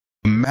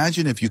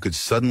Imagine if you could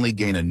suddenly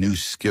gain a new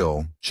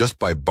skill just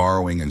by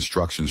borrowing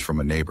instructions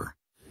from a neighbor.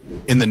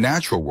 In the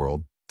natural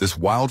world, this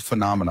wild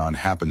phenomenon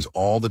happens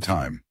all the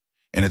time,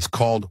 and it's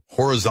called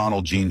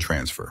horizontal gene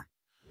transfer.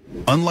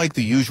 Unlike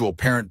the usual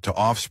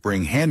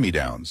parent-to-offspring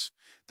hand-me-downs,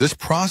 this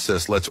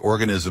process lets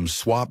organisms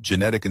swap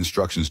genetic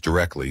instructions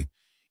directly,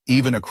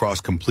 even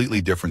across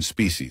completely different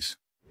species.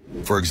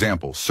 For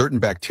example, certain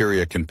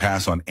bacteria can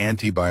pass on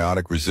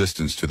antibiotic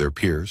resistance to their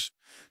peers,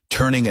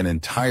 turning an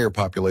entire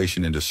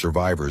population into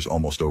survivors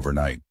almost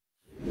overnight.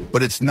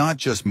 But it's not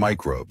just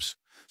microbes.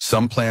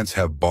 Some plants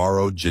have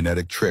borrowed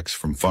genetic tricks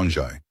from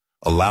fungi,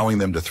 allowing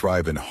them to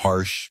thrive in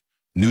harsh,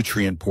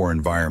 nutrient-poor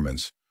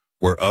environments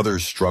where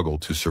others struggle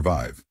to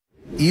survive.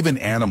 Even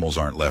animals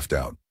aren't left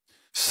out.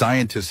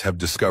 Scientists have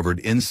discovered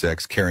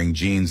insects carrying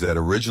genes that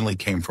originally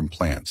came from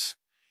plants,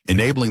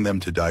 enabling them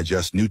to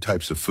digest new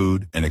types of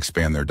food and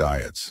expand their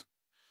diets.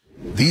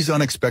 These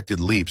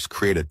unexpected leaps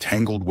create a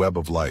tangled web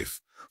of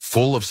life,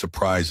 full of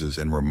surprises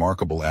and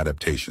remarkable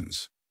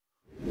adaptations.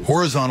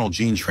 Horizontal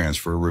gene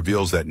transfer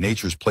reveals that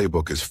nature's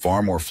playbook is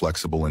far more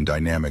flexible and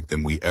dynamic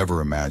than we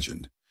ever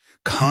imagined,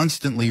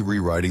 constantly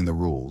rewriting the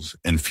rules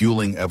and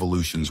fueling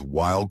evolution's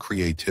wild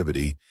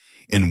creativity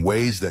in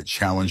ways that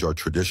challenge our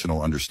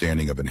traditional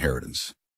understanding of inheritance.